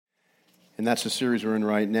And that's the series we're in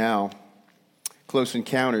right now. Close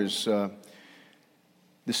Encounters. The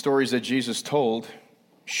stories that Jesus told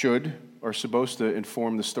are supposed to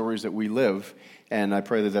inform the stories that we live. And I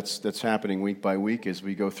pray that that's happening week by week as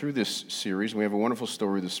we go through this series. We have a wonderful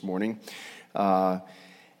story this morning. I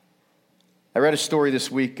read a story this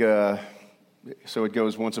week, so it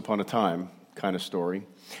goes once upon a time kind of story.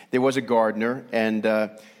 There was a gardener, and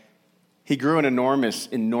he grew an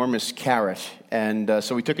enormous carrot. And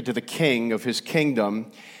so he took it to the king of his kingdom,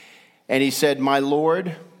 and he said, "My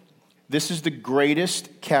lord, this is the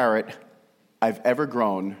greatest carrot I've ever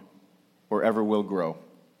grown or ever will grow.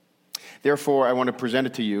 Therefore, I want to present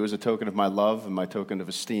it to you as a token of my love and my token of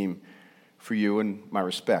esteem for you and my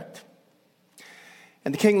respect."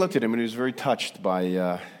 And the king looked at him, and he was very touched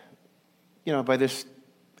by this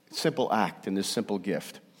simple act and this simple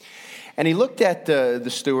gift. And he looked at the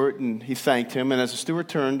steward, and he thanked him. And as the steward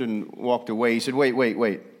turned and walked away, he said,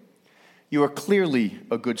 Wait. You are clearly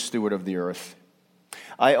a good steward of the earth.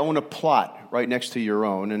 I own a plot right next to your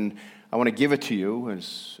own, and I want to give it to you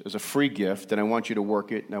as a free gift, and I want you to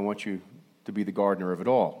work it, and I want you to be the gardener of it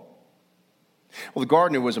all. Well, the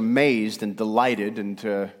gardener was amazed and delighted,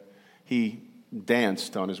 and he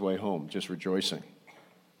danced on his way home, just rejoicing.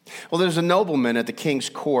 Well, there's a nobleman at the king's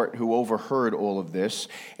court who overheard all of this,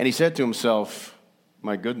 and he said to himself,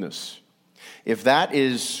 "My goodness, if that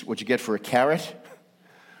is what you get for a carrot,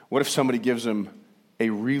 what if somebody gives him a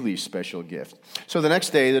really special gift?" So the next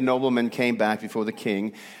day, the nobleman came back before the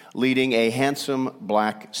king, leading a handsome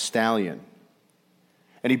black stallion.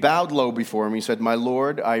 And he bowed low before him. He said, "My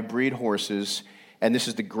lord, I breed horses, and this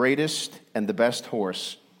is the greatest and the best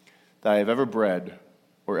horse that I have ever bred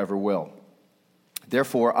or ever will.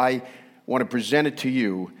 Therefore, I want to present it to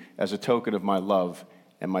you as a token of my love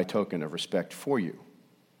and my token of respect for you."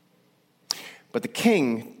 But the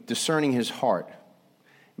king, discerning his heart,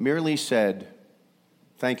 merely said,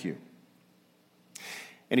 "Thank you."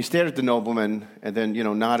 And he stared at the nobleman and then,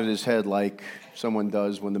 nodded his head like someone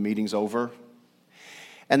does when the meeting's over.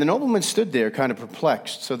 And the nobleman stood there kind of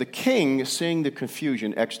perplexed. So the king, seeing the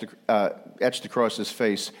confusion etched across his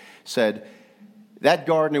face, said, "That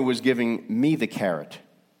gardener was giving me the carrot.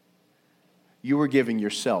 You were giving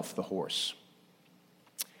yourself the horse."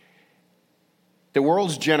 The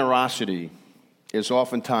world's generosity is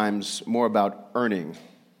oftentimes more about earning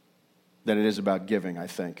than it is about giving, I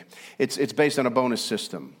think. It's based on a bonus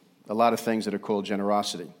system. A lot of things that are called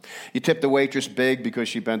generosity. You tip the waitress big because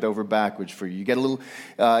she bent over backwards for you. You get a little,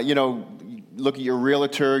 look at your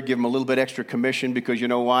realtor, give him a little bit extra commission because you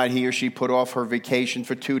know why? He or she put off her vacation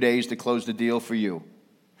for 2 days to close the deal for you.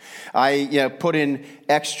 I put in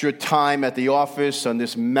extra time at the office on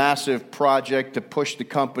this massive project to push the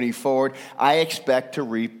company forward. I expect to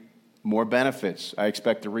reap more benefits. I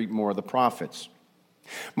expect to reap more of the profits.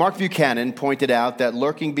 Mark Buchanan pointed out that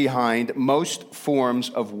lurking behind most forms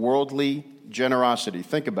of worldly generosity,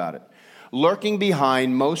 think about it, lurking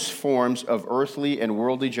behind most forms of earthly and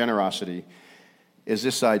worldly generosity is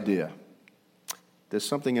this idea: there's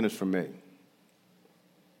something in it for me.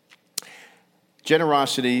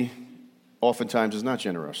 Generosity oftentimes is not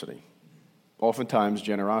generosity. Oftentimes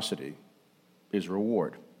generosity is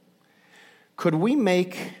reward. Could we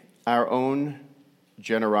make our own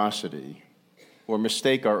generosity or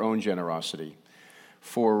mistake our own generosity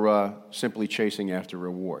for simply chasing after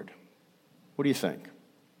reward? What do you think?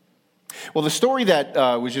 Well, the story that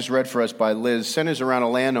was just read for us by Liz centers around a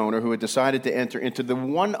landowner who had decided to enter into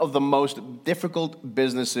one of the most difficult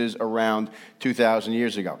businesses around 2,000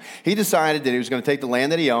 years ago. He decided that he was going to take the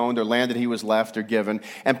land that he owned or land that he was left or given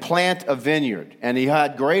and plant a vineyard. And he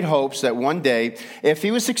had great hopes that one day, if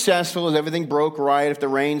he was successful, if everything broke right, if the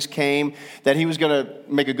rains came, that he was going to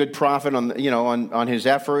make a good profit on his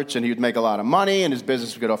efforts, and he would make a lot of money, and his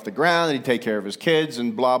business would get off the ground, and he'd take care of his kids,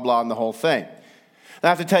 and blah, blah, and the whole thing. I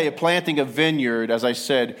have to tell you, planting a vineyard, as I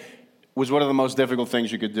said, was one of the most difficult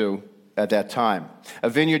things you could do at that time. A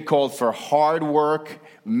vineyard called for hard work,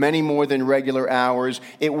 many more than regular hours.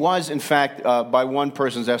 It was, in fact, by one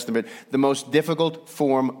person's estimate, the most difficult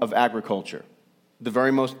form of agriculture.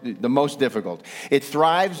 The most difficult. It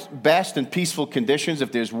thrives best in peaceful conditions.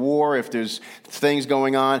 If there's war, if there's things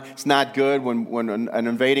going on, it's not good. When an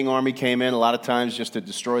invading army came in, a lot of times just to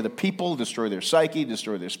destroy the people, destroy their psyche,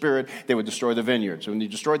 destroy their spirit, they would destroy the vineyards. So when you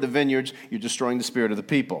destroy the vineyards, you're destroying the spirit of the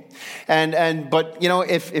people. But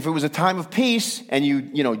if it was a time of peace and you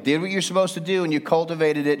did what you're supposed to do and you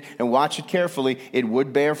cultivated it and watched it carefully, it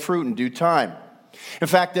would bear fruit in due time. In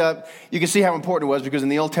fact, you can see how important it was because in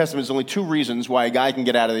the Old Testament, there's only 2 reasons why a guy can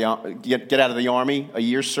get out of the army, a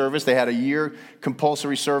year's service. They had a year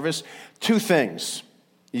compulsory service. 2 things.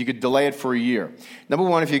 You could delay it for a year. Number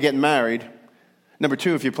one, if you're getting married. Number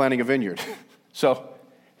two, if you're planting a vineyard. So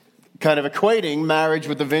kind of equating marriage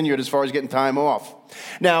with the vineyard as far as getting time off.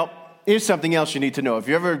 Now, here's something else you need to know. If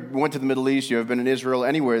you ever went to the Middle East, you've ever been in Israel,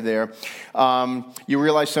 anywhere there, you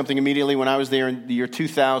realize something immediately. When I was there in the year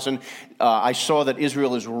 2000, I saw that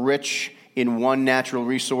Israel is rich in one natural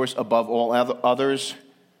resource above all others,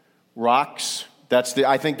 rocks.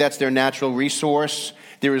 I think that's their natural resource.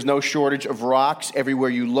 There is no shortage of rocks. Everywhere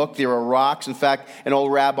you look, there are rocks. In fact, an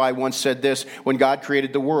old rabbi once said this: when God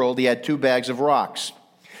created the world, he had 2 bags of rocks.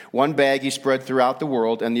 One bag he spread throughout the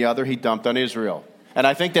world, and the other he dumped on Israel. And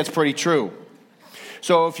I think that's pretty true.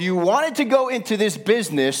 So if you wanted to go into this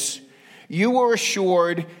business, you were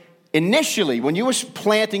assured initially, when you were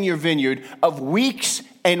planting your vineyard, of weeks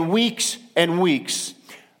and weeks and weeks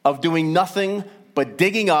of doing nothing but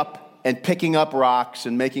digging up and picking up rocks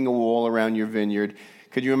and making a wall around your vineyard.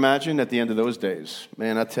 Could you imagine at the end of those days?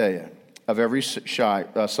 Man, I tell you, of every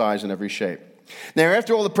size and every shape. Now,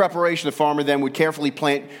 after all the preparation, the farmer then would carefully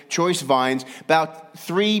plant choice vines about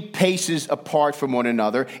 3 paces apart from one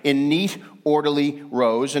another in neat, orderly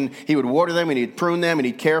rows. And he would water them, and he'd prune them, and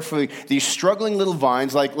he'd care for these struggling little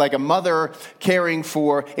vines, like a mother caring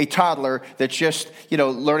for a toddler that's just,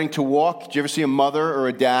 learning to walk. Did you ever see a mother or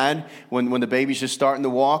a dad when the baby's just starting to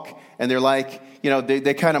walk, and they're like,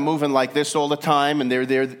 they're kind of moving like this all the time, and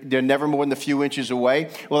they're never more than a few inches away.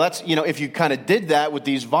 Well, that's, if you kind of did that with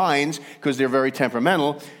these vines, because they're very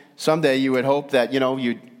temperamental, someday you would hope that,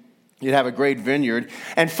 you'd have a great vineyard.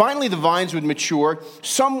 And finally, the vines would mature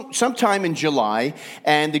sometime in July,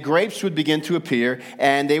 and the grapes would begin to appear,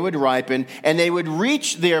 and they would ripen, and they would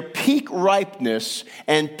reach their peak ripeness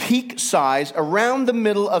and peak size around the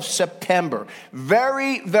middle of September,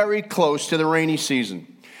 very, very close to the rainy season.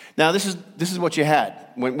 Now, this is what you had.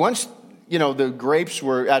 Once the grapes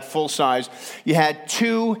were at full size, you had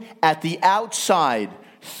 2 at the outside,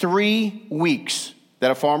 3 weeks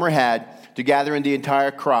that a farmer had to gather in the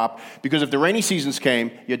entire crop, because if the rainy seasons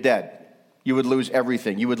came, you're dead. You would lose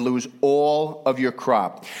everything. You would lose all of your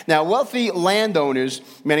crop. Now, wealthy landowners,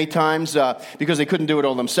 many times, because they couldn't do it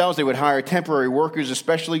all themselves, they would hire temporary workers,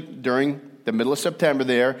 especially during the middle of September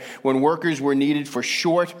there, when workers were needed for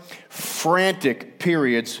short, frantic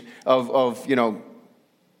periods of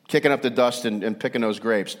kicking up the dust and picking those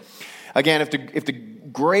grapes. Again, if the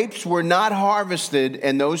grapes were not harvested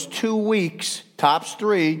in those 2 weeks, tops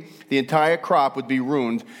 3, the entire crop would be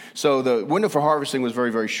ruined. So the window for harvesting was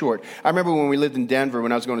very, very short. I remember when we lived in Denver,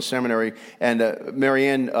 when I was going to seminary, and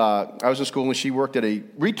Marianne, I was in school, and she worked at a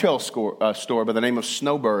retail store by the name of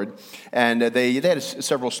Snowbird, and they had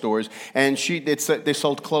several stores, and they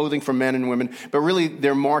sold clothing for men and women, but really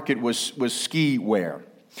their market was ski wear.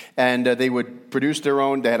 And they would produce their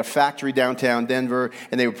own. They had a factory downtown Denver,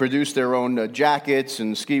 and they would produce their own jackets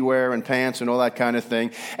and ski wear and pants and all that kind of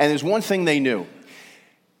thing. And there's one thing they knew.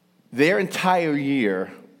 Their entire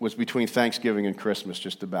year was between Thanksgiving and Christmas,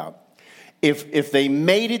 just about. If they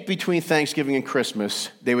made it between Thanksgiving and Christmas,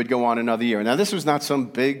 they would go on another year. Now, this was not some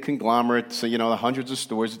big conglomerate, so, the hundreds of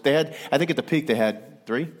stores. They had, I think at the peak, they had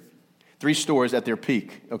 3 stores at their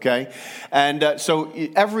peak, okay? And so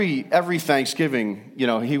every Thanksgiving,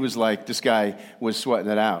 he was like, this guy was sweating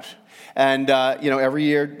it out. And, every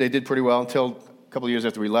year they did pretty well until a couple of years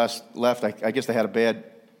after we left. I guess they had a bad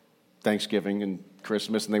Thanksgiving and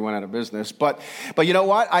Christmas, and they went out of business. But you know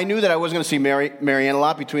what? I knew that I wasn't going to see Marianne a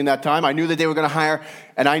lot between that time. I knew that they were going to hire,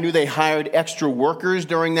 and I knew they hired extra workers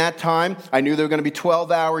during that time. I knew there were going to be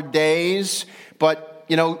 12-hour days. But,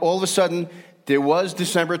 all of a sudden, there was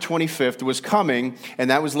December 25th was coming,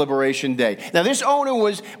 and that was Liberation Day. Now, this owner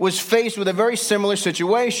was faced with a very similar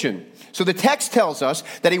situation. So the text tells us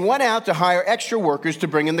that he went out to hire extra workers to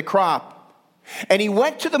bring in the crop. And he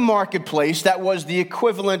went to the marketplace that was the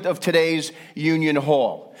equivalent of today's Union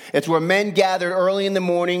Hall. It's where men gathered early in the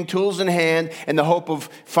morning, tools in hand, in the hope of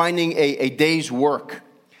finding a day's work.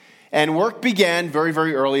 And work began very,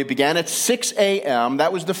 very early. It began at 6 a.m.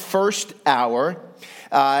 That was the first hour.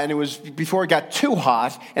 And it was before it got too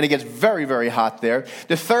hot, and it gets very, very hot there.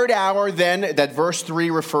 The third hour then, that verse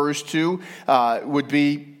 3 refers to, would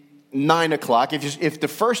be 9 o'clock. If the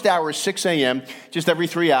first hour is 6 a.m., just every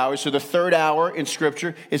 3 hours, so the third hour in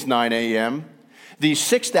Scripture is 9 a.m. The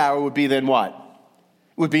sixth hour would be then what?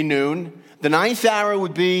 Would be noon. The ninth hour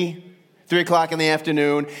would be 3 o'clock in the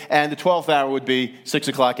afternoon, and the 12th hour would be 6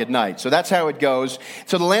 o'clock at night. So that's how it goes.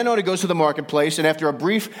 So the landowner goes to the marketplace, and after a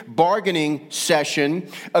brief bargaining session,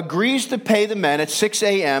 agrees to pay the men at 6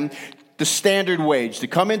 a.m. the standard wage. To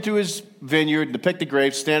come into his vineyard, to pick the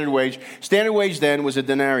grapes, standard wage. Standard wage then was a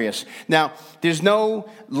denarius. Now, there's no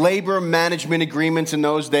labor management agreements in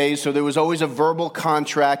those days, so there was always a verbal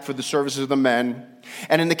contract for the services of the men.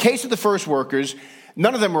 And in the case of the first workers,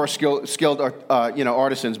 none of them were skilled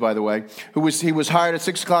artisans, by the way. He was hired at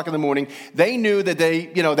 6 o'clock in the morning. They knew that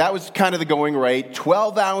that was kind of the going rate,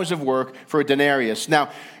 12 hours of work for a denarius.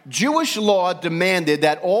 Now, Jewish law demanded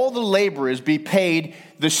that all the laborers be paid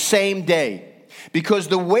the same day because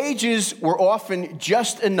the wages were often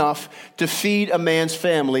just enough to feed a man's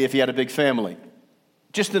family if he had a big family.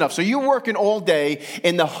 Just enough. So you're working all day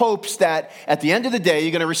in the hopes that at the end of the day,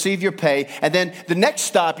 you're going to receive your pay. And then the next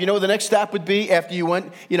stop, the next stop would be after you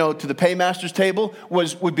went, to the paymaster's table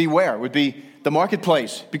would be where? Would be the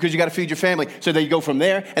marketplace, because you got to feed your family. So they go from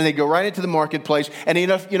there and they go right into the marketplace. And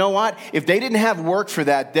you know what? If they didn't have work for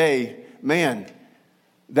that day, man,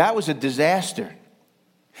 that was a disaster.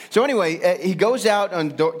 So anyway, he goes out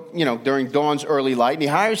during dawn's early light, and he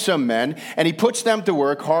hires some men, and he puts them to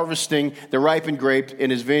work harvesting the ripened grapes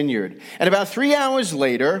in his vineyard. And about 3 hours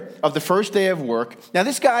later of the first day of work, now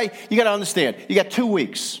this guy, you got to understand, you got 2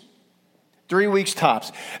 weeks, 3 weeks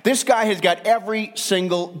tops. This guy has got every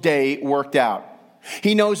single day worked out.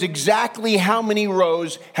 He knows exactly how many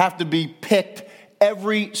rows have to be picked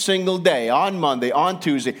every single day, on Monday, on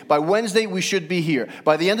Tuesday. By Wednesday, we should be here.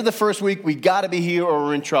 By the end of the first week, we got to be here or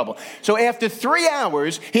we're in trouble. So after 3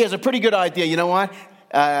 hours, he has a pretty good idea. You know what?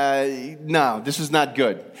 No, this is not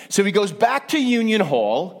good. So he goes back to Union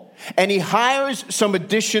Hall and he hires some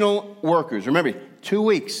additional workers. Remember, 2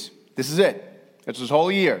 weeks. This is it. That's his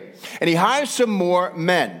whole year. And he hires some more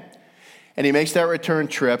men. And he makes that return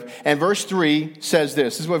trip. And verse 3 says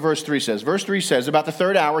this. This is what verse 3 says. Verse 3 says, about the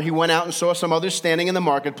third hour, he went out and saw some others standing in the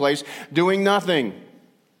marketplace doing nothing.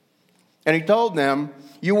 And he told them,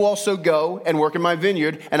 you also go and work in my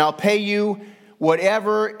vineyard, and I'll pay you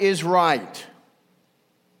whatever is right.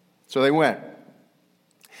 So they went.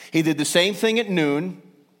 He did the same thing at noon.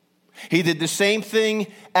 He did the same thing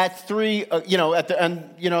at 3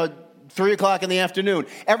 o'clock in the afternoon.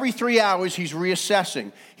 Every 3 hours, he's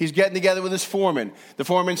reassessing. He's getting together with his foreman. The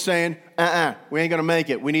foreman's saying, we ain't going to make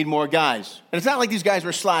it. We need more guys. And it's not like these guys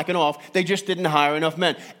were slacking off. They just didn't hire enough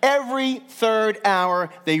men. Every third hour,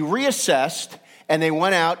 they reassessed, and they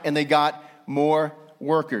went out, and they got more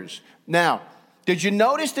workers. Now, did you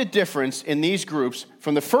notice the difference in these groups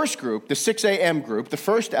from the first group, the 6 a.m. group, the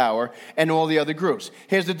first hour, and all the other groups?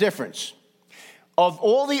 Here's the difference. Of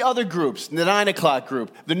all the other groups, the 9 o'clock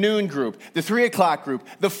group, the noon group, the 3 o'clock group,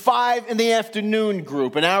 the 5 in the afternoon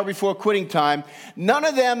group, an hour before quitting time, none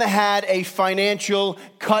of them had a financial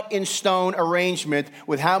cut-in-stone arrangement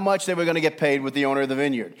with how much they were going to get paid with the owner of the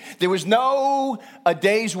vineyard. There was a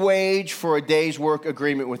day's wage for a day's work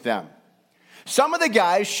agreement with them. Some of the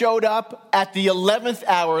guys showed up at the 11th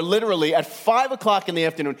hour, literally at 5 o'clock in the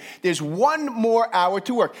afternoon. There's one more hour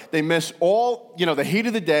to work. They miss all, the heat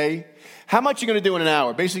of the day. How much are you going to do in an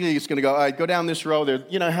hour? Basically, it's going to go, all right, go down this road.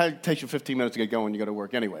 How it takes you 15 minutes to get going. You go to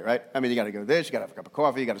work anyway, right? I mean, you got to go to this. You got to have a cup of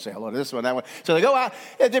coffee. You got to say hello to this one, that one. So they go out.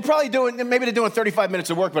 They're probably doing 35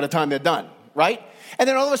 minutes of work by the time they're done, right? And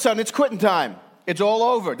then all of a sudden, it's quitting time. It's all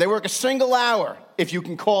over. They work a single hour, if you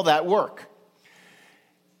can call that work.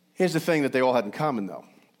 Here's the thing that they all had in common, though.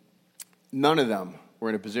 None of them were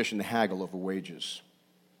in a position to haggle over wages.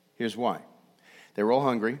 Here's why. They were all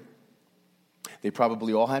hungry. They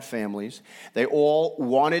probably all had families. They all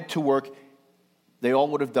wanted to work. They all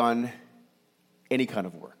would have done any kind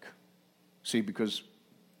of work. See, because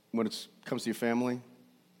when it comes to your family,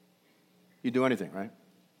 you do anything, right?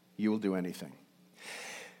 You will do anything.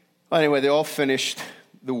 Well, anyway, they all finished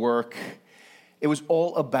the work. It was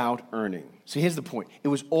all about earning. See, here's the point. It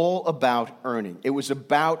was all about earning. It was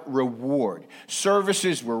about reward.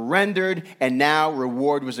 Services were rendered, and now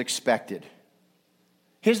reward was expected.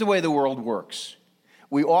 Here's the way the world works.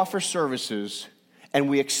 We offer services, and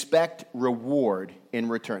we expect reward in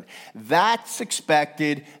return. That's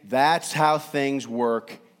expected. That's how things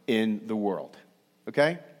work in the world.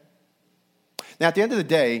 Okay? Now, at the end of the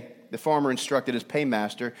day, the farmer instructed his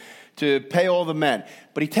paymaster to pay all the men.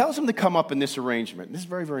 But he tells them to come up in this arrangement. This is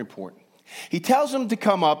very, very important. He tells them to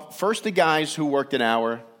come up, first the guys who worked an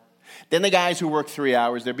hour, then the guys who work 3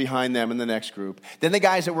 hours, they're behind them in the next group. Then the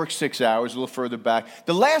guys that work 6 hours, a little further back.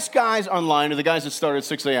 The last guys online are the guys that started at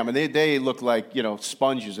 6 a.m., and they look like,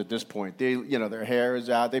 sponges at this point. Their hair is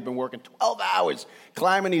out. They've been working 12 hours,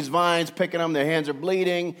 climbing these vines, picking them. Their hands are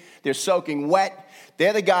bleeding. They're soaking wet.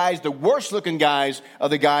 They're the guys, the worst-looking guys are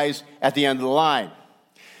the guys at the end of the line.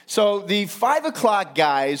 So the 5 o'clock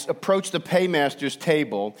guys approach the paymaster's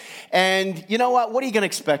table, and you know what? What are you going to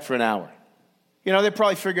expect for an hour? They're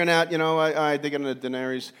probably figuring out, they're getting a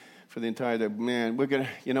denarius for the entire day. Man, we're going to,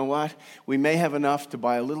 you know what? We may have enough to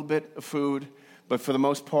buy a little bit of food, but for the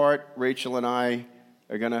most part, Rachel and I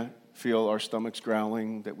are going to feel our stomachs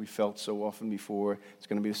growling that we felt so often before. It's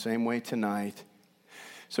going to be the same way tonight.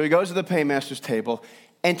 So he goes to the paymaster's table,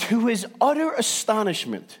 and to his utter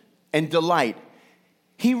astonishment and delight,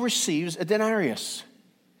 he receives a denarius,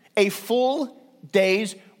 a full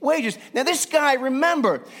day's wages. Now this guy,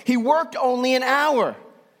 remember, he worked only an hour,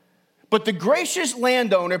 but the gracious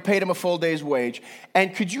landowner paid him a full day's wage.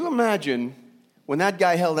 And could you imagine when that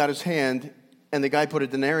guy held out his hand and the guy put a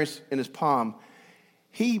denarius in his palm,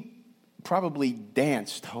 he probably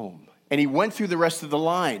danced home. And he went through the rest of the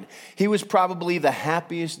line. He was probably the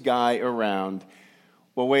happiest guy around.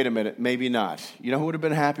 Well, wait a minute, maybe not. You know who would have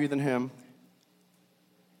been happier than him?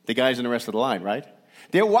 The guys in the rest of the line, right?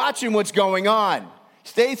 They're watching what's going on.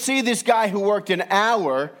 They see this guy who worked an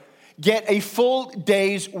hour get a full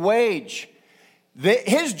day's wage.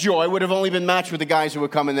 His joy would have only been matched with the guys who were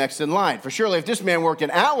coming next in line. For surely if this man worked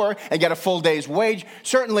an hour and got a full day's wage,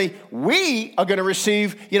 certainly we are going to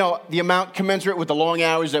receive, the amount commensurate with the long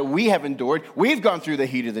hours that we have endured. We've gone through the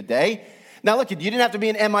heat of the day. Now look, you didn't have to be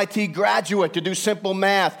an MIT graduate to do simple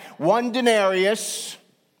math. 1 denarius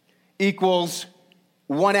equals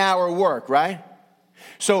 1 hour work, right?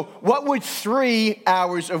 So what would 3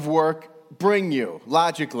 hours of work bring you,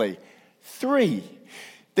 logically? 3.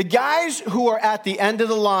 The guys who are at the end of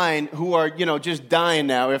the line, who are, just dying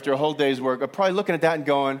now after a whole day's work, are probably looking at that and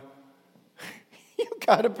going, you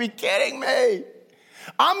gotta be kidding me.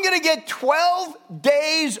 I'm gonna get 12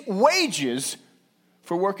 days' wages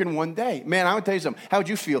for working 1 day. Man, I would tell you something. How would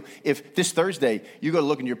you feel if this Thursday you go to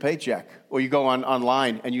look in your paycheck, or you go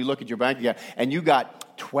online and you look at your bank account and you got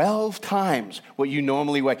 12 times what you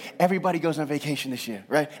normally weigh? Everybody goes on vacation this year,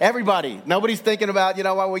 right? Everybody. Nobody's thinking about,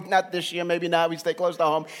 not this year, maybe not. We stay close to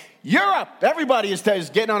home. Europe. Everybody is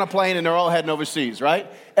getting on a plane and they're all heading overseas,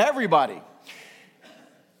 right? Everybody.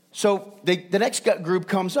 So the next group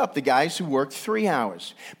comes up, the guys who worked 3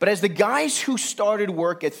 hours. But as the guys who started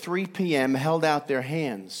work at 3 p.m. held out their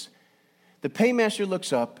hands, the paymaster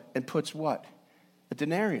looks up and puts what? A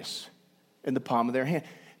denarius in the palm of their hand.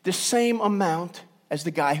 The same amount as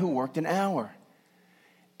the guy who worked an hour.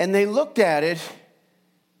 And they looked at it,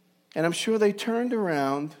 and I'm sure they turned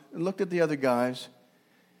around and looked at the other guys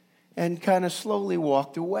and kind of slowly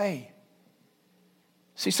walked away.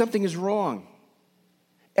 See, something is wrong.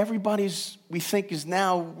 Everybody's, we think, is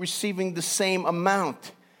now receiving the same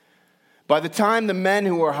amount. By the time the men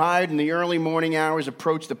who were hired in the early morning hours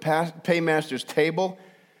approached the paymaster's table,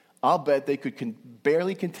 I'll bet they could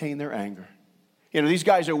barely contain their anger. These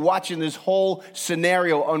guys are watching this whole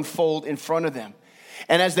scenario unfold in front of them.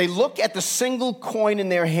 And as they look at the single coin in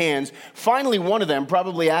their hands, finally one of them,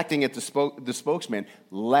 probably acting as the spokesman,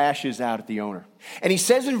 lashes out at the owner. And he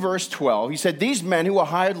says in verse 12, he said, "These men who were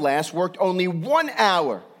hired last worked only 1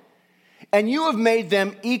 hour, and you have made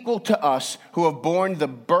them equal to us who have borne the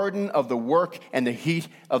burden of the work and the heat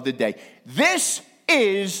of the day. This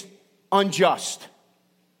is unjust.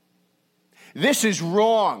 This is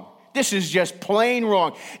wrong. This is just plain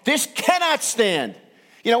wrong. This cannot stand."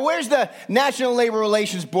 Where's the National Labor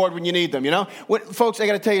Relations Board when you need them, Folks, I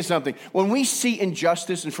got to tell you something. When we see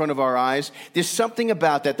injustice in front of our eyes, there's something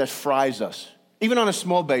about that fries us, even on a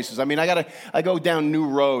small basis. I go down New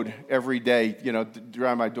Road every day, to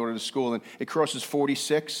drive my daughter to school, and it crosses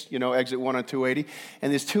 46, exit 1 on 280,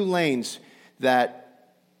 and there's 2 lanes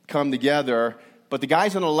that come together, but the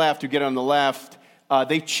guys on the left who get on the left,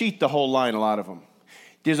 they cheat the whole line, a lot of them.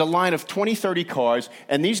 There's a line of 20, 30 cars,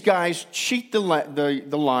 and these guys cheat the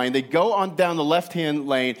line. They go on down the left-hand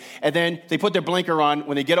lane, and then they put their blinker on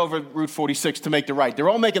when they get over Route 46 to make the right. They're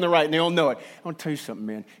all making the right, and they all know it. I want to tell you something,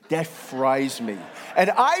 man. That fries me.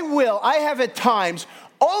 And I have at times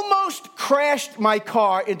almost crashed my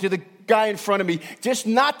car into the guy in front of me just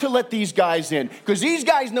not to let these guys in, because these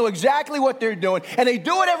guys know exactly what they're doing, and they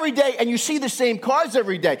do it every day, and you see the same cars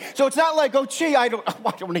every day. So it's not like, I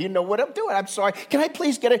don't even know what I'm doing. I'm sorry. Can I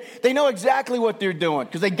please get it? They know exactly what they're doing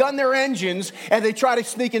because they gun their engines and they try to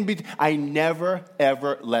sneak in. I never,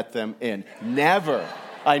 ever let them in. Never.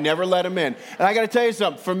 I never let them in. And I got to tell you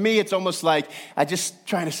something. For me, it's almost like I'm just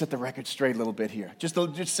trying to set the record straight a little bit here. Just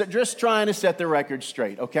trying to set the record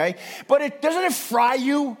straight, okay? But doesn't it fry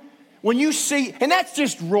you? When you see, and that's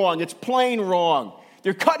just wrong. It's plain wrong.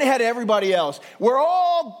 They're cutting ahead of everybody else. We're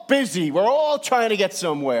all busy. We're all trying to get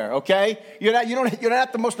somewhere, okay? You're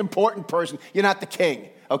not the most important person. You're not the king,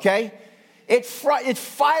 okay? It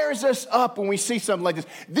fires us up when we see something like this.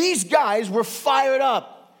 These guys were fired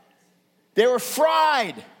up. They were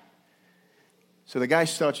fried. So the guy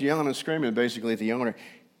starts yelling and screaming basically at the owner.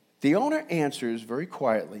 The owner answers very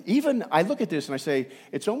quietly. Even I look at this and I say,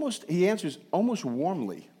 he answers almost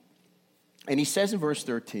warmly. And he says in verse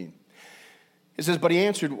 13, it says, but he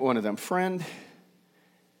answered one of them, friend,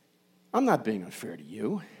 I'm not being unfair to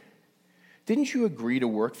you. Didn't you agree to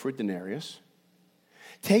work for a denarius?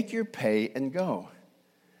 Take your pay and go.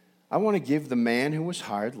 I want to give the man who was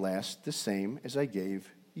hired last the same as I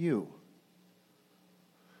gave you.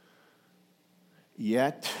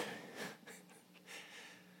 Yet,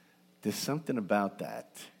 there's something about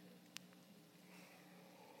that.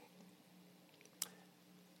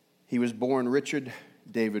 He was born Richard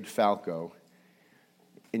David Falco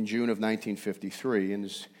in June of 1953, and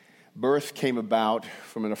his birth came about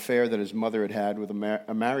from an affair that his mother had had with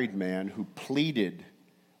a married man who pleaded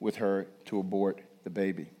with her to abort the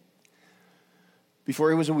baby.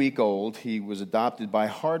 Before he was a week old, he was adopted by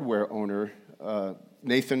hardware owner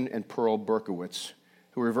Nathan and Pearl Berkowitz,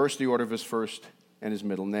 who reversed the order of his first and his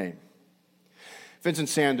middle name. Vincent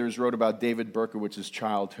Sanders wrote about David Berkowitz's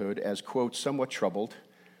childhood as, quote, somewhat troubled.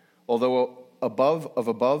 Although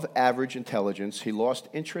above average intelligence, he lost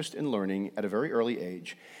interest in learning at a very early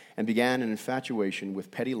age and began an infatuation with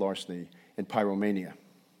petty larceny and pyromania.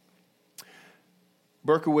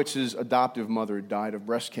 Berkowitz's adoptive mother died of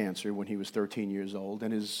breast cancer when he was 13 years old,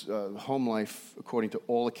 and his home life, according to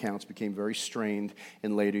all accounts, became very strained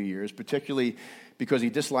in later years, particularly because he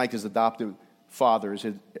disliked his adoptive father's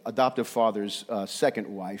second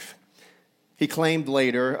wife. He claimed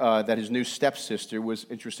later that his new stepsister was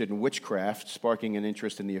interested in witchcraft, sparking an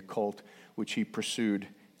interest in the occult, which he pursued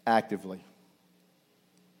actively.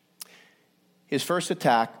 His first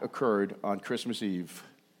attack occurred on Christmas Eve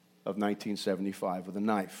of 1975 with a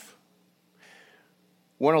knife.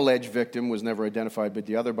 One alleged victim was never identified, but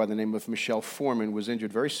the other, by the name of Michelle Foreman, was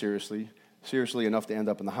injured very seriously enough to end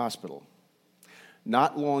up in the hospital.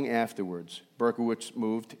 Not long afterwards, Berkowitz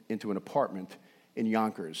moved into an apartment in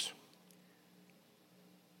Yonkers.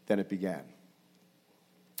 Then it began.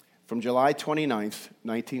 From July 29th,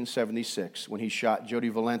 1976, when he shot Jody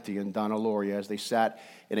Valenti and Donna Lauria as they sat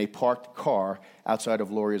in a parked car outside of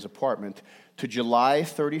Lauria's apartment, to July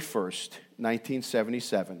 31st,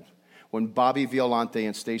 1977, when Bobby Violante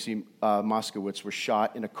and Stacy Moskowitz were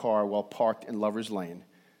shot in a car while parked in Lover's Lane,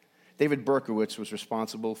 David Berkowitz was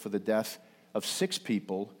responsible for the death of 6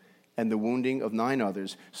 people and the wounding of 9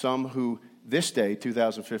 others, some who, this day,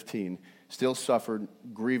 2015, still suffered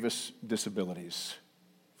grievous disabilities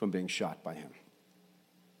from being shot by him.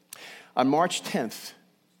 On March 10th,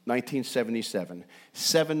 1977,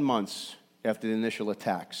 7 months after the initial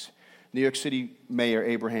attacks, New York City Mayor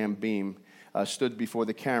Abraham Beame stood before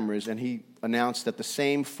the cameras, and he announced that the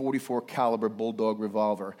same .44 caliber Bulldog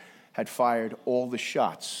revolver had fired all the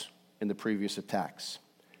shots in the previous attacks.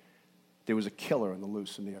 There was a killer on the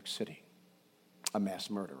loose in New York City, a mass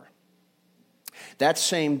murderer. That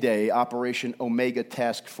same day, Operation Omega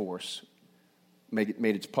Task Force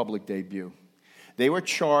made its public debut. They were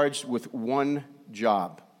charged with one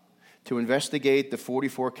job: to investigate the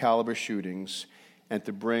 .44 caliber shootings and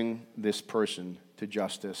to bring this person to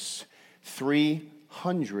justice.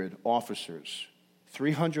 300 officers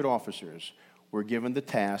were given the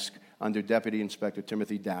task under Deputy Inspector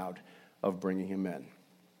Timothy Dowd of bringing him in.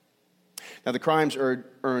 Now, the crimes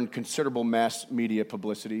earned considerable mass media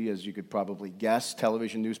publicity, as you could probably guess: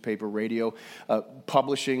 television, newspaper, radio,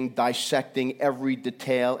 publishing, dissecting every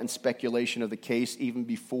detail and speculation of the case, even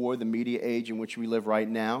before the media age in which we live right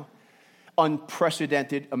now.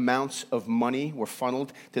 Unprecedented amounts of money were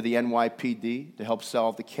funneled to the NYPD to help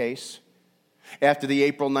solve the case. After the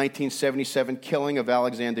April 1977 killing of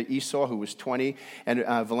Alexander Esau, who was 20, and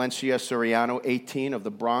Valencia Soriano, 18, of the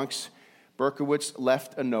Bronx, Berkowitz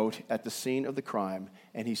left a note at the scene of the crime,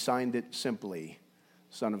 and he signed it simply,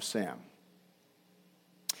 Son of Sam.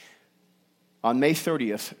 On May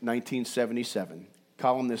 30th, 1977,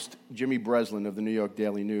 columnist Jimmy Breslin of the New York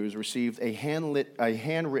Daily News received a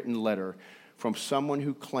handwritten letter from someone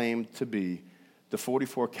who claimed to be the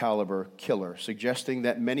 .44 caliber killer, suggesting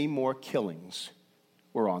that many more killings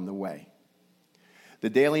were on the way. The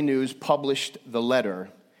Daily News published the letter,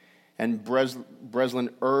 and Breslin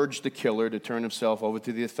urged the killer to turn himself over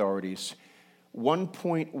to the authorities.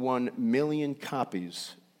 1.1 million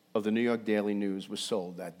copies of the New York Daily News was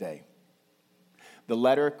sold that day. The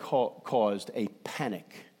letter caused a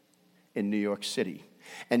panic in New York City.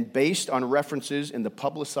 And based on references in the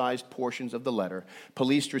publicized portions of the letter,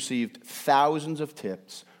 police received thousands of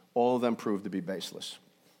tips. All of them proved to be baseless.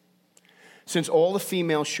 Since all the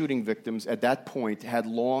female shooting victims at that point had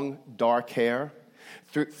long, dark hair,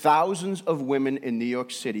 thousands of women in New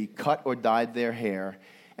York City cut or dyed their hair,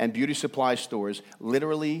 and beauty supply stores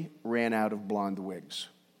literally ran out of blonde wigs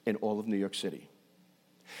in all of New York City.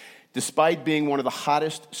 Despite being one of the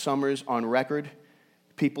hottest summers on record,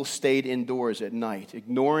 people stayed indoors at night,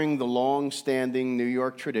 ignoring the long-standing New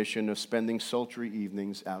York tradition of spending sultry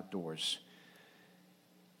evenings outdoors.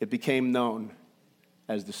 It became known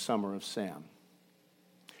as the Summer of Sam.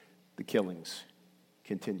 The killings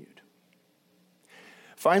continued.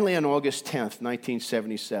 Finally, on August 10th,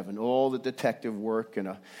 1977, all the detective work and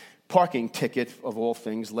a parking ticket, of all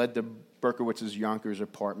things, led to Berkowitz's Yonkers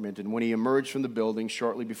apartment, and when he emerged from the building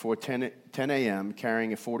shortly before 10 a.m.,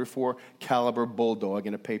 carrying a .44 caliber bulldog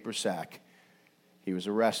in a paper sack, he was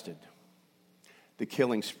arrested. The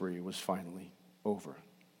killing spree was finally over.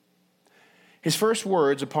 His first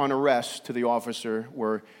words upon arrest to the officer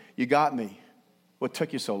were, "You got me. What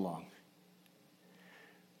took you so long?"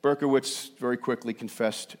 Berkowitz very quickly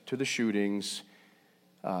confessed to the shootings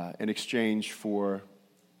in exchange for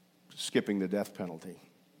skipping the death penalty.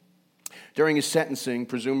 During his sentencing,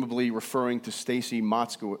 presumably referring to Stacy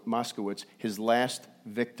Moskowitz, his last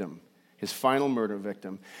victim, his final murder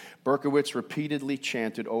victim, Berkowitz repeatedly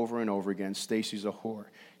chanted over and over again, "Stacy's a whore,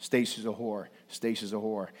 Stacy's a whore, Stacy's a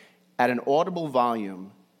whore," at an audible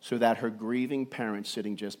volume so that her grieving parents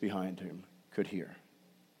sitting just behind him could hear.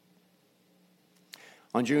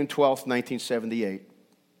 On June 12, 1978,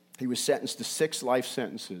 he was sentenced to 6 life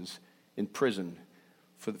sentences in prison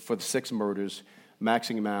for the 6 murders,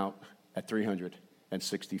 maxing him out at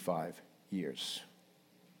 365 years.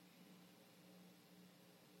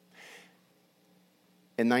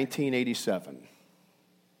 In 1987,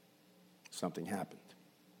 something happened.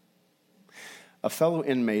 A fellow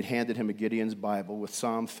inmate handed him a Gideon's Bible with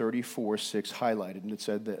Psalm 34:6 highlighted, and it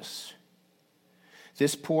said this: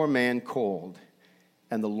 "This poor man called,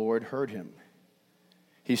 and the Lord heard him.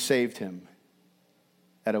 He saved him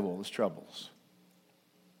out of all his troubles."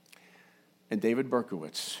 And David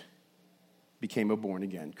Berkowitz became a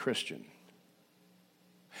born-again Christian.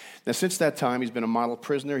 Now, since that time, he's been a model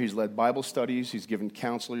prisoner. He's led Bible studies. He's given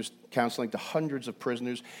counseling to hundreds of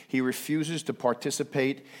prisoners. He refuses to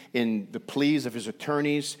participate in the pleas of his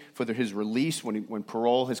attorneys for his release when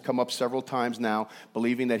parole has come up several times now,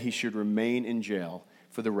 believing that he should remain in jail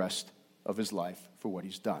for the rest of his life for what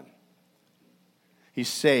he's done. He's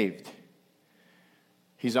saved.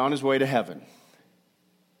 He's on his way to heaven.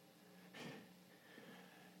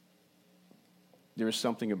 There is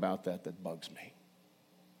something about that bugs me.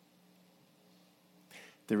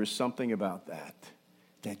 There is something about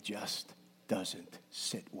that just doesn't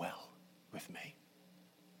sit well with me.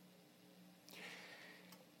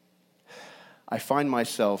 I find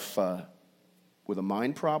myself with a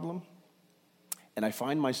mind problem, and I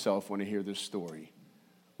find myself, when I hear this story,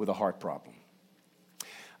 with a heart problem.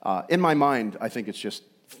 In my mind, I think it's just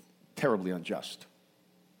terribly unjust.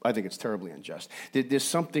 I think it's terribly unjust. There's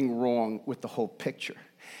something wrong with the whole picture.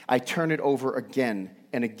 I turn it over again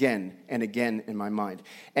and again and again in my mind.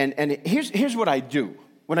 And here's what I do.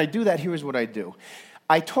 When I do that, here's what I do.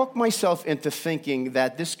 I talk myself into thinking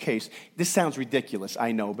that this case, this sounds ridiculous,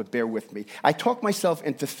 I know, but bear with me. I talk myself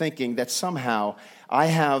into thinking that somehow I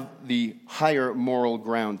have the higher moral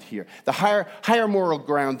ground here, the higher moral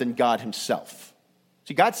ground than God himself.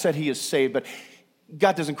 See, God said he is saved, but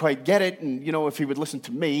God doesn't quite get it, and, if he would listen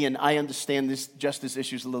to me, and I understand this justice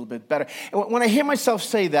issues a little bit better. And when I hear myself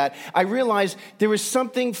say that, I realize there is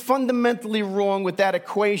something fundamentally wrong with that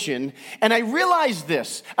equation, and I realize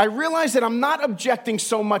this. I realize that I'm not objecting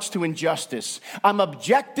so much to injustice. I'm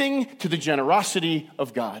objecting to the generosity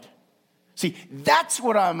of God. See, that's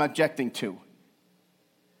what I'm objecting to.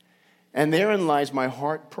 And therein lies my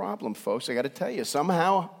heart problem, folks. I got to tell you,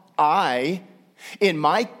 somehow in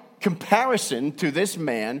my comparison to this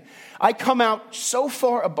man, I come out so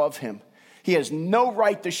far above him. He has no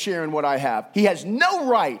right to share in what I have. He has no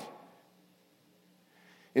right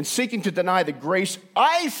in seeking to deny the grace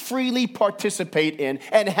I freely participate in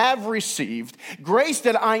and have received, grace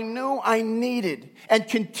that I knew I needed and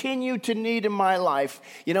continue to need in my life.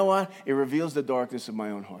 You know what? It reveals the darkness of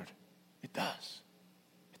my own heart. It does.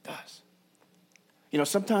 It does.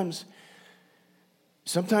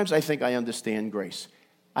 Sometimes I think I understand grace.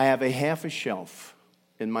 I have a half a shelf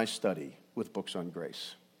in my study with books on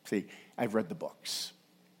grace. See, I've read the books.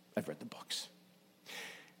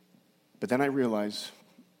 But then I realize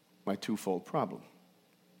my twofold problem.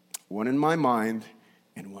 One in my mind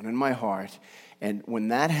and one in my heart. And when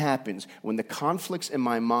that happens, when the conflicts in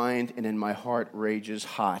my mind and in my heart rages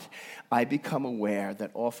hot, I become aware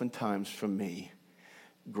that oftentimes for me,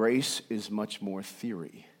 grace is much more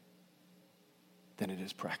theory than it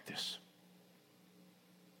is practice.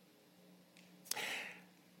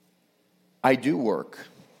 I do work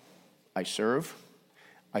I serve.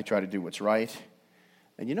 I try to do what's right.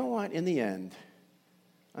 And you know what? In the end,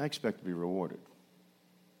 I expect to be rewarded.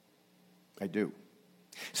 I do.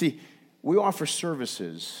 See, we offer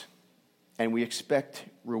services and we expect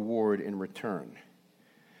reward in return.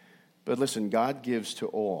 But listen, God gives to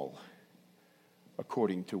all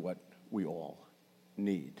according to what we all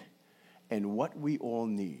need. And what we all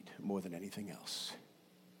need more than anything else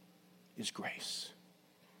is grace.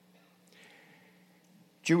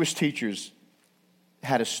 Jewish teachers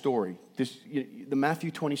had a story. The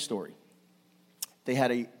Matthew 20 story. They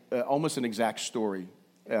had almost an exact story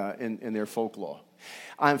in their folklore.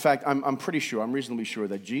 In fact, I'm pretty sure, I'm reasonably sure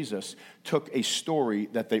that Jesus took a story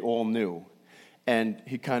that they all knew and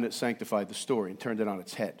he kind of sanctified the story and turned it on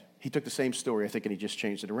its head. He took the same story, I think, and he just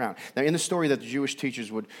changed it around. Now, in the story that the Jewish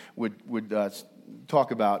teachers would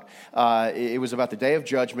talk about, it was about the day of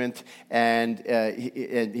judgment, and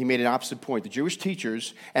he made an opposite point. The Jewish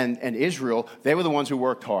teachers and Israel, they were the ones who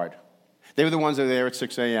worked hard. They were the ones that were there at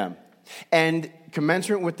 6 a.m. And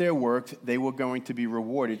commensurate with their work, they were going to be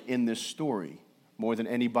rewarded in this story more than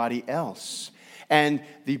anybody else. And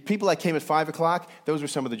the people that came at 5 o'clock, those were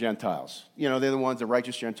some of the Gentiles. You know, they're the ones, the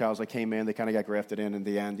righteous Gentiles that came in. They kind of got grafted in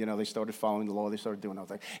the end. You know, they started following the law. They started doing all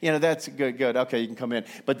that. You know, that's good. Okay, you can come in.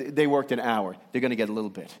 But they worked an hour. They're going to get a little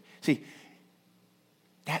bit. See,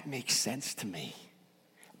 that makes sense to me.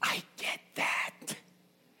 I get that.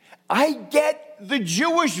 I get the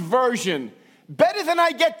Jewish version better than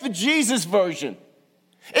I get the Jesus version.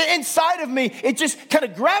 Inside of me, it just kind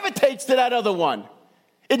of gravitates to that other one.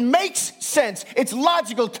 It makes sense. It's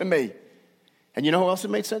logical to me. And you know who else it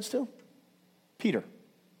made sense to? Peter.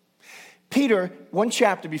 Peter, one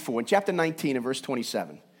chapter before, in chapter 19 and verse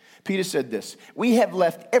 27, Peter said this, "We have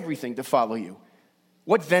left everything to follow you.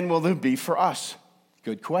 What then will there be for us?"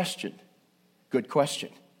 Good question. Good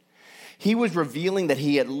question. He was revealing that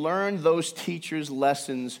he had learned those teachers'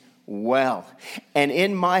 lessons well. And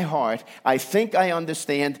in my heart, I think I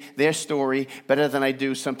understand their story better than I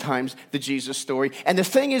do sometimes the Jesus story. And the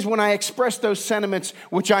thing is, when I express those sentiments,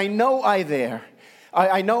 which I know are there,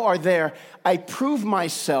 I prove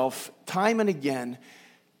myself time and again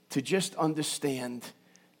to just understand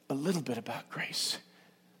a little bit about grace,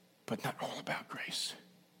 but not all about grace.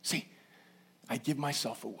 See, I give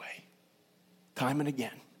myself away time and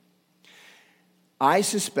again. I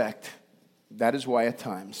suspect that is why at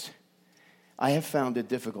times I have found it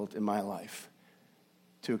difficult in my life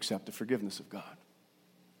to accept the forgiveness of God.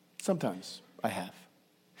 Sometimes I have.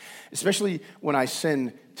 Especially when I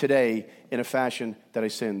sin today in a fashion that I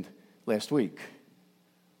sinned last week.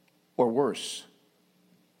 Or worse,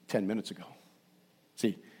 10 minutes ago.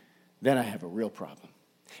 See, then I have a real problem.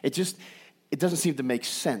 It doesn't seem to make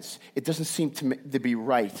sense. It doesn't seem to be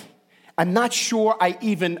right. I'm not sure I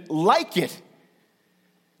even like it.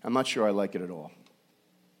 I'm not sure I like it at all.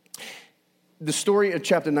 The story of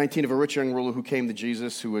chapter 19 of a rich young ruler who came to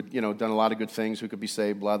Jesus, who had, done a lot of good things, who could be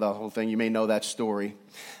saved, blah, the whole thing. You may know that story.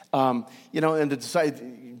 And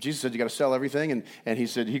Jesus said, you got to sell everything. And he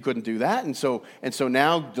said he couldn't do that. And so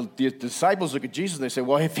now the disciples look at Jesus and they say,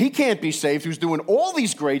 well, if he can't be saved, who's doing all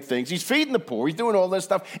these great things, he's feeding the poor, he's doing all this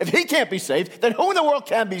stuff. If he can't be saved, then who in the world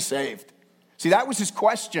can be saved? See, that was his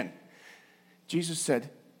question. Jesus said,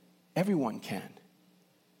 everyone can.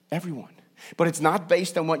 Everyone. But it's not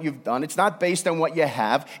based on what you've done. It's not based on what you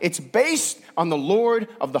have. It's based on the Lord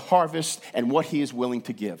of the harvest and what he is willing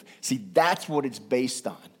to give. See, that's what it's based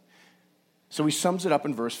on. So he sums it up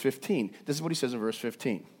in verse 15. This is what he says in verse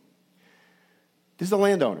 15. This is the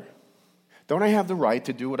landowner. Don't I have the right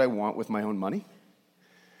to do what I want with my own money?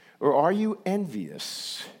 Or are you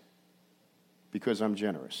envious because I'm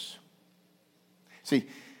generous? See,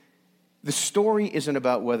 the story isn't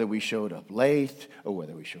about whether we showed up late or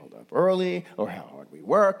whether we showed up early or how hard we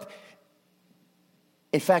worked.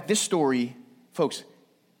 In fact, this story, folks,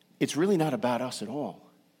 it's really not about us at all.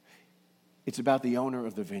 It's about the owner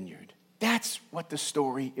of the vineyard. That's what the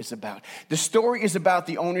story is about. The story is about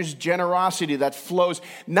the owner's generosity that flows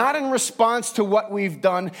not in response to what we've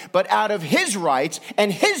done, but out of his rights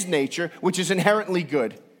and his nature, which is inherently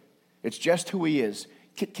good. It's just who he is.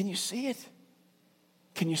 Can you see it?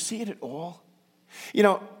 Can you see it at all?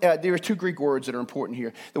 There are two Greek words that are important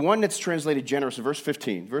here. The one that's translated generous in verse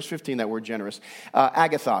 15, that word generous,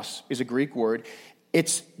 agathos is a Greek word.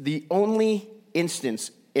 It's the only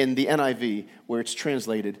instance in the NIV where it's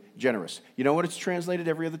translated generous. You know what it's translated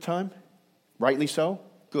every other time? Rightly so?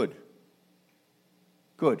 Good.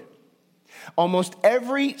 Good. Almost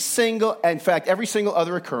every single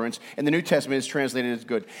other occurrence in the New Testament is translated as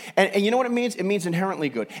good. And you know what it means? It means inherently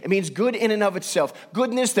good. It means good in and of itself.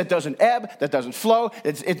 Goodness that doesn't ebb, that doesn't flow.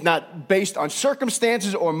 It's not based on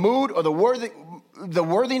circumstances or mood or the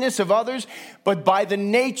worthiness of others, but by the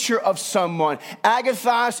nature of someone.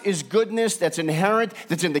 Agathos is goodness that's inherent,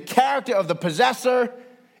 that's in the character of the possessor,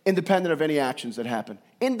 independent of any actions that happen,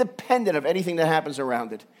 independent of anything that happens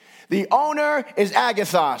around it. The owner is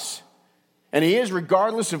agathos. And he is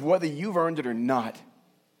regardless of whether you've earned it or not.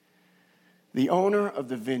 The owner of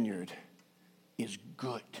the vineyard is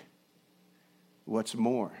good. What's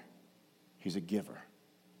more, he's a giver.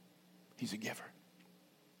 He's a giver.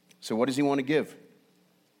 So what does he want to give?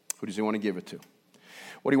 Who does he want to give it to?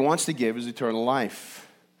 What he wants to give is eternal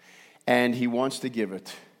life. And he wants to give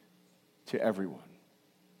it to everyone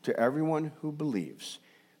who believes,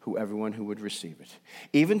 everyone who would receive it,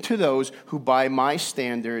 even to those who by my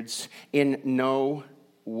standards in no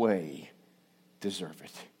way deserve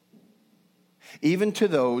it, even to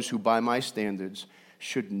those who by my standards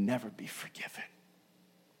should never be forgiven,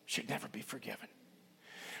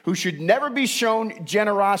 who should never be shown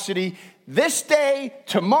generosity this day,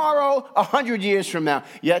 tomorrow, 100 years from now.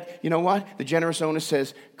 Yet, you know what? The generous owner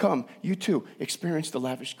says, come, you too, experience the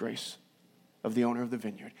lavish grace of the owner of the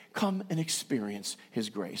vineyard. Come and experience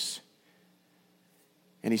his grace.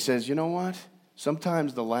 And he says, you know what?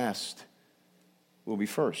 Sometimes the last will be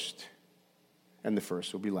first, and the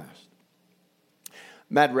first will be last.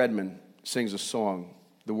 Matt Redman sings a song,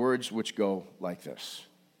 the words which go like this.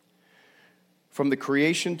 From the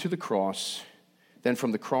creation to the cross, then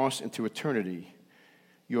from the cross into eternity,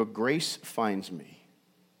 your grace finds me.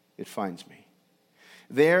 It finds me.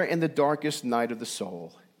 There in the darkest night of the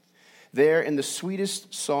soul, there in the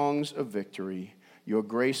sweetest songs of victory, your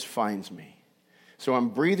grace finds me. So I'm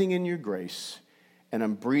breathing in your grace, and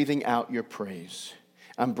I'm breathing out your praise.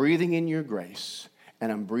 I'm breathing in your grace,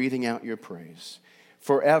 and I'm breathing out your praise.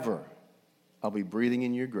 Forever, I'll be breathing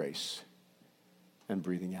in your grace and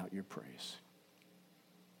breathing out your praise.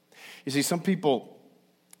 You see, some people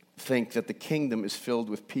think that the kingdom is filled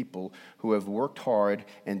with people who have worked hard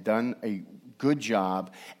and done a good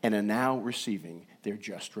job and are now receiving their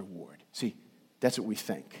just reward. See, that's what we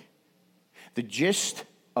think. The gist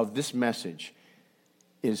of this message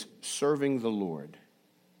is serving the Lord,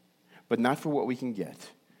 but not for what we can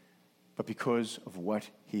get, but because of what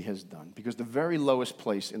he has done. Because the very lowest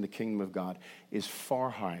place in the kingdom of God is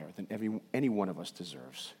far higher than any one of us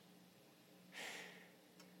deserves.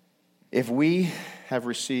 If we have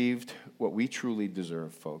received what we truly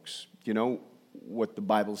deserve, folks, you know what the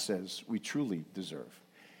Bible says we truly deserve.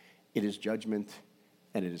 It is judgment,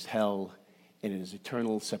 and it is hell, and it is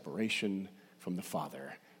eternal separation from the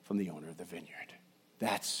Father, from the owner of the vineyard.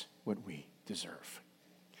 That's what we deserve.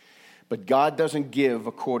 But God doesn't give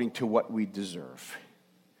according to what we deserve.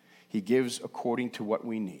 He gives according to what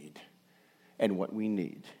we need, and what we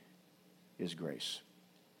need is grace.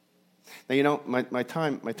 Now, you know, my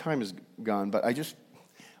time is gone, but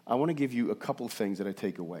I want to give you a couple of things that I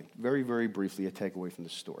take away. Very, very briefly, I take away from the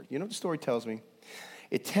story. You know what the story tells me?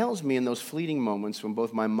 It tells me in those fleeting moments when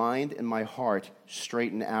both my mind and my heart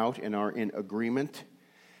straighten out and are in agreement,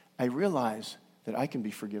 I realize that I can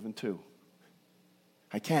be forgiven too.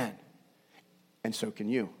 I can. And so can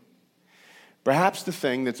you. Perhaps the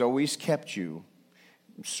thing that's always kept you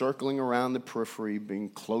circling around the periphery, being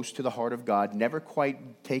close to the heart of God, never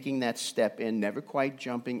quite taking that step in, never quite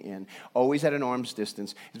jumping in, always at an arm's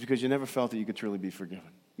distance, is because you never felt that you could truly be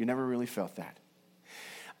forgiven. You never really felt that.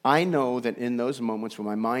 I know that in those moments when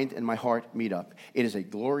my mind and my heart meet up, it is a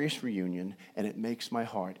glorious reunion, and it makes my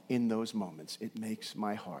heart, in those moments, it makes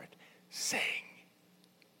my heart sing,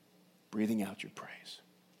 breathing out your praise.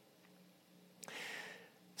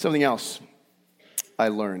 Something else I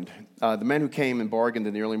learned. The men who came and bargained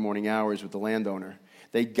in the early morning hours with the landowner,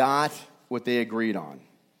 they got what they agreed on.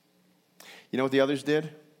 You know what the others did?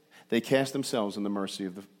 They cast themselves in the mercy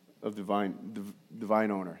of the vine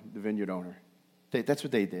owner, the vineyard owner. That's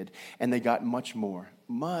what they did. And they got much more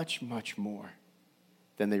than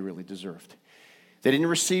they really deserved. They didn't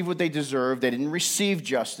receive what they deserved. They didn't receive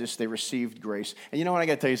justice. They received grace. And you know what? I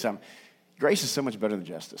got to tell you something. Grace is so much better than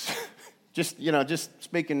justice. Just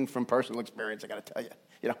speaking from personal experience, I got to tell you,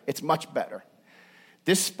 it's much better.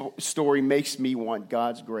 This story makes me want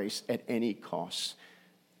God's grace at any cost.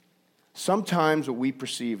 Sometimes what we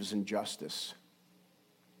perceive as injustice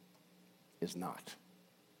is not.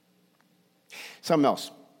 Something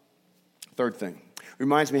else. Third thing.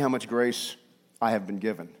 Reminds me how much grace I have been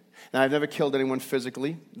given. Now, I've never killed anyone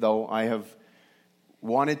physically, though I have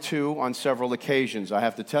wanted to on several occasions. I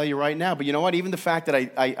have to tell you right now, but you know what? Even the fact that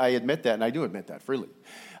I admit that, and I do admit that freely,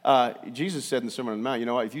 Jesus said in the Sermon on the Mount, you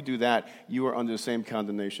know what? If you do that, you are under the same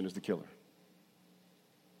condemnation as the killer.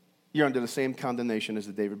 You're under the same condemnation as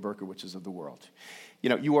the David Berkowitzes of the world. You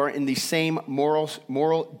know, you are in the same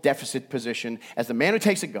moral deficit position as the man who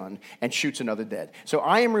takes a gun and shoots another dead. So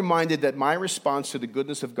I am reminded that my response to the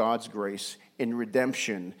goodness of God's grace in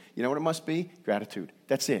redemption, you know what it must be? Gratitude.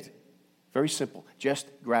 That's it. Very simple. Just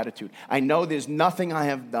gratitude. I know there's nothing I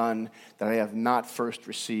have done that I have not first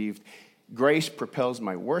received. Grace propels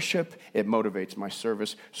my worship. It motivates my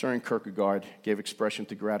service. Søren Kierkegaard gave expression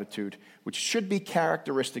to gratitude, which should be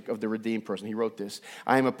characteristic of the redeemed person. He wrote this: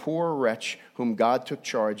 I am a poor wretch whom God took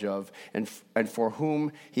charge of and for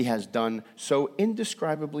whom he has done so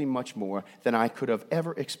indescribably much more than I could have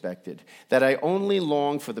ever expected, that I only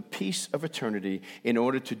long for the peace of eternity in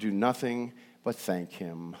order to do nothing but thank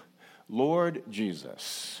him. Lord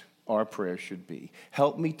Jesus, our prayer should be,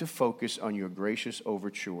 help me to focus on your gracious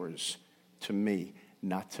overtures to me,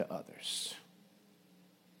 not to others.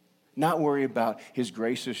 Not worry about his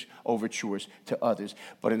gracious overtures to others,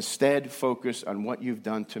 but instead focus on what you've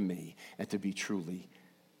done to me and to be truly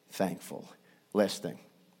thankful. Last thing.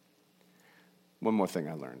 One more thing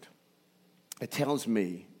I learned. It tells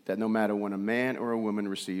me that no matter when a man or a woman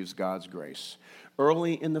receives God's grace,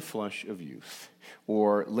 early in the flush of youth,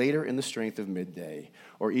 or later in the strength of midday,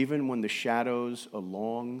 or even when the shadows are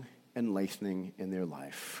long and lengthening in their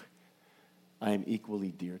life, I am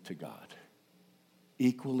equally dear to God.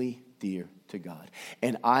 Equally dear to God.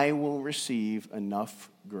 And I will receive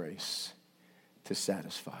enough grace to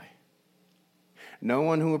satisfy. No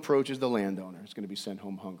one who approaches the landowner is going to be sent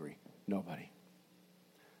home hungry. Nobody.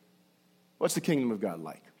 What's the kingdom of God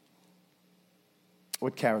like?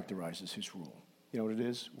 What characterizes his rule? You know what it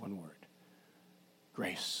is? One word.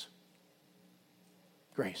 Grace.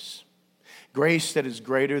 Grace. Grace that is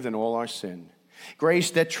greater than all our sin. Grace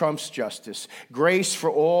that trumps justice. Grace for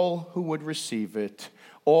all who would receive it.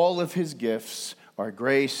 All of his gifts are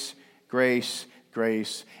grace, grace,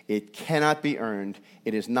 grace. It cannot be earned.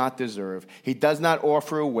 It is not deserved. He does not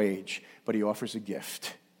offer a wage, but he offers a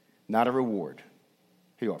gift, not a reward.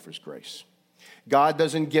 He offers grace. God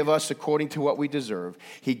doesn't give us according to what we deserve.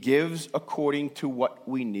 He gives according to what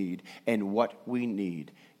we need, and what we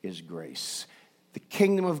need is grace. The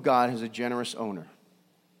kingdom of God has a generous owner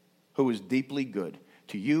who is deeply good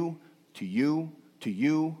to you, to you, to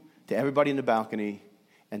you, to everybody in the balcony,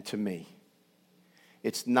 and to me.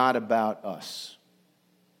 It's not about us.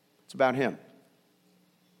 It's about him.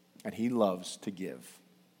 And he loves to give.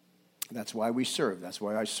 That's why we serve. That's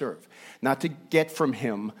why I serve. Not to get from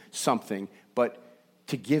him something, but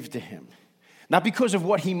to give to him. Not because of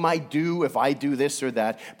what he might do if I do this or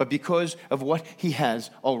that, but because of what he has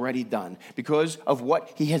already done. Because of what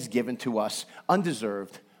he has given to us.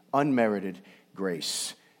 Undeserved, unmerited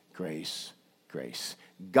grace, grace, grace.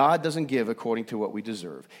 God doesn't give according to what we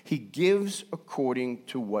deserve. He gives according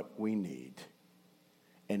to what we need.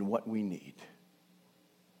 And what we need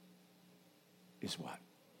is what?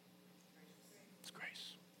 It's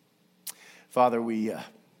grace. Father, we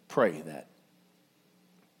pray that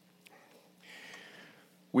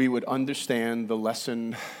we would understand the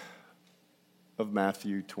lesson of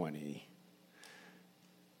Matthew 20.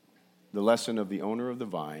 The lesson of the owner of the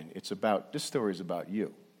vine. This story is about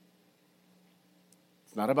you.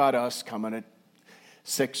 It's not about us coming at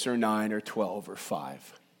 6 or 9 or 12 or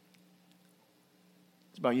 5.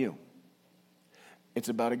 It's about you. It's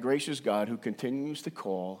about a gracious God who continues to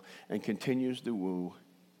call and continues to woo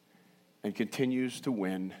and continues to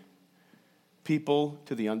win people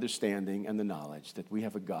to the understanding and the knowledge that we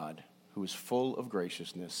have a God who is full of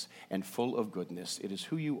graciousness and full of goodness. It is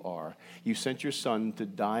who you are. You sent your Son to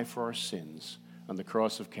die for our sins on the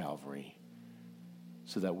cross of Calvary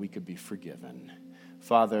so that we could be forgiven.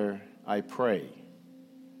 Father, I pray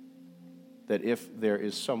that if there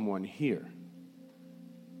is someone here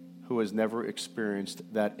who has never experienced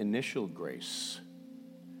that initial grace,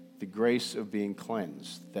 the grace of being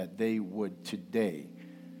cleansed, that they would today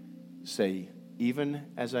say, even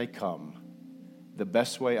as I come, the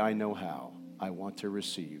best way I know how, I want to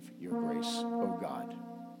receive your grace, oh God.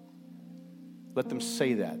 Let them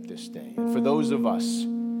say that this day. And for those of us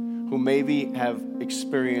who maybe have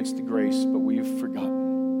experienced grace, but we've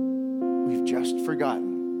forgotten, we've just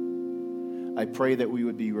forgotten, I pray that we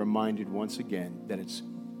would be reminded once again that it's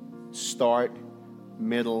start,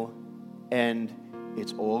 middle, end.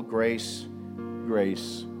 It's all grace,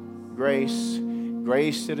 grace, grace,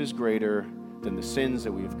 grace that is greater than the sins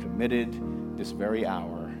that we have committed this very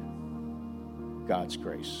hour. God's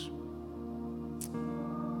grace.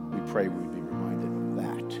 We pray we would be reminded of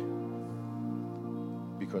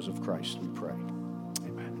because of Christ, we pray.